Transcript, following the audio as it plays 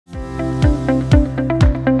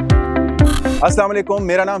अस्सलाम वालेकुम,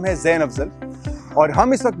 मेरा नाम है ज़ैन अफजल और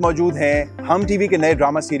हम इस वक्त मौजूद हैं हम टीवी के नए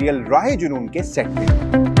ड्रामा सीरियल राह जुनून के सेट पे।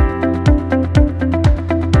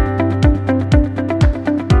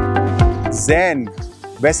 ज़ैन,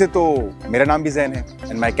 वैसे तो मेरा नाम भी ज़ैन है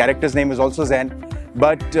and my characters name is also Zain,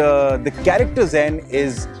 but the character Zain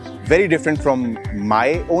is very different from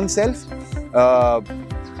my own self.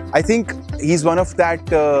 I think he is one of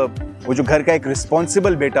that, वो जो घर का एक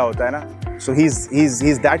रिस्पॉन्सिबल बेटा होता है ना, सो ही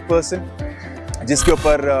इज दैट पर्सन जिसके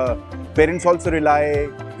ऊपर parents also rely,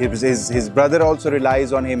 his brother also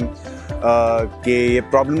relies on him कि ये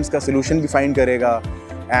प्रॉब्लम्स का सोल्यूशन भी फाइंड करेगा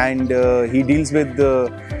and he deals with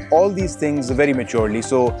all these things very maturely.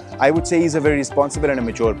 So I would say he's a very responsible and a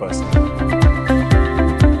mature person.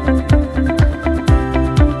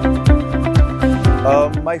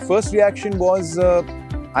 My first reaction was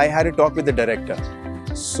I had a talk with the director.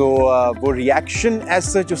 So वो reaction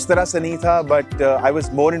as such उस तरह से नहीं था, but I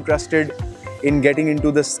was more interested in getting into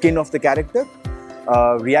the skin of the character.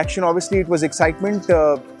 Reaction obviously it was excitement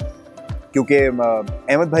क्योंकि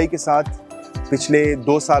अहमद भाई के साथ पिछले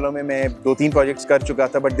 2 सालों में मैं 2-3 प्रोजेक्ट्स कर चुका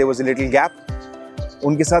था, but there was a little gap.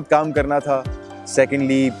 उनके साथ काम करना था।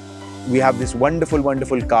 Secondly we have this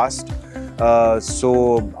wonderful cast, so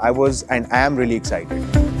I was and I am really excited.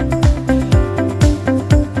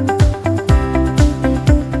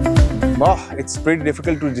 It's pretty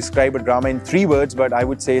difficult to describe a drama in 3 words, but I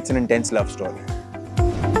would say it's an intense love story.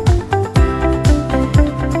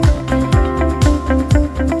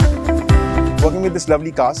 Working with this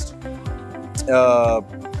lovely cast,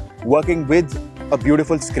 working with a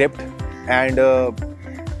beautiful script and a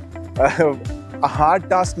hard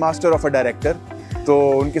task master of a director, तो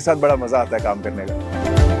उनके साथ बड़ा मज़ा आता है काम करने का।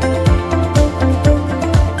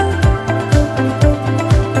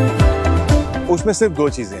 उसमें सिर्फ 2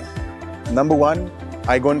 चीज़ें हैं। Number 1,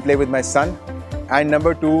 I go and play with my son, and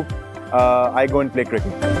number 2, I go and play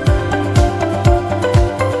cricket.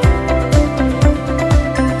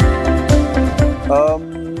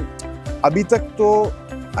 अभी तक तो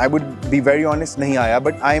I would be very honest नहीं आया,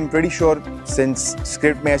 but I am pretty sure since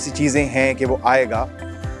script में ऐसी चीज़ें हैं कि वो आएगा.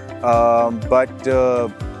 But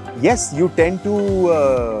yes, you tend to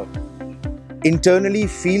internally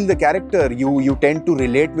feel the character. You tend to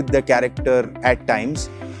relate with the character at times.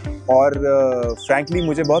 और frankly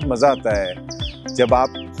मुझे बहुत मज़ा आता है जब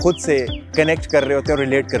आप खुद से कनेक्ट कर रहे होते हैं और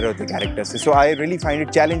रिलेट कर रहे होते हैं कैरेक्टर से. So I really find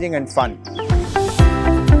it challenging and fun.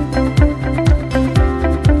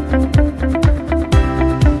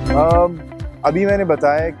 अभी मैंने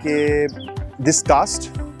बताया कि this cast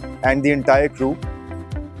and the entire crew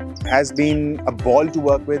has been a ball to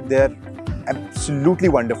work with. They're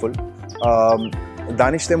absolutely wonderful.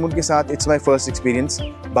 Danish Taimur के साथ it's my first experience.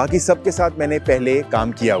 बाकी सब के साथ मैंने पहले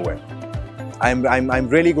काम किया हुआ है. I'm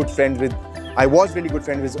really good friends with, I was really good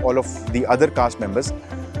friends with all of the other cast members.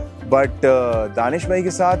 But Danish भाई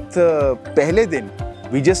के साथ पहले दिन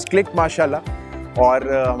we just clicked माशाल्लाह, और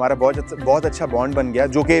हमारा बहुत अच्छा बॉन्ड बन गया,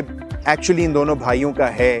 जो कि एक्चुअली इन दोनों भाइयों का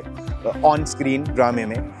है ऑन स्क्रीन ड्रामे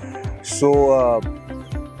में. So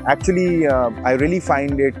actually I really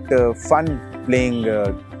find it fun playing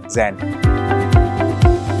Zain.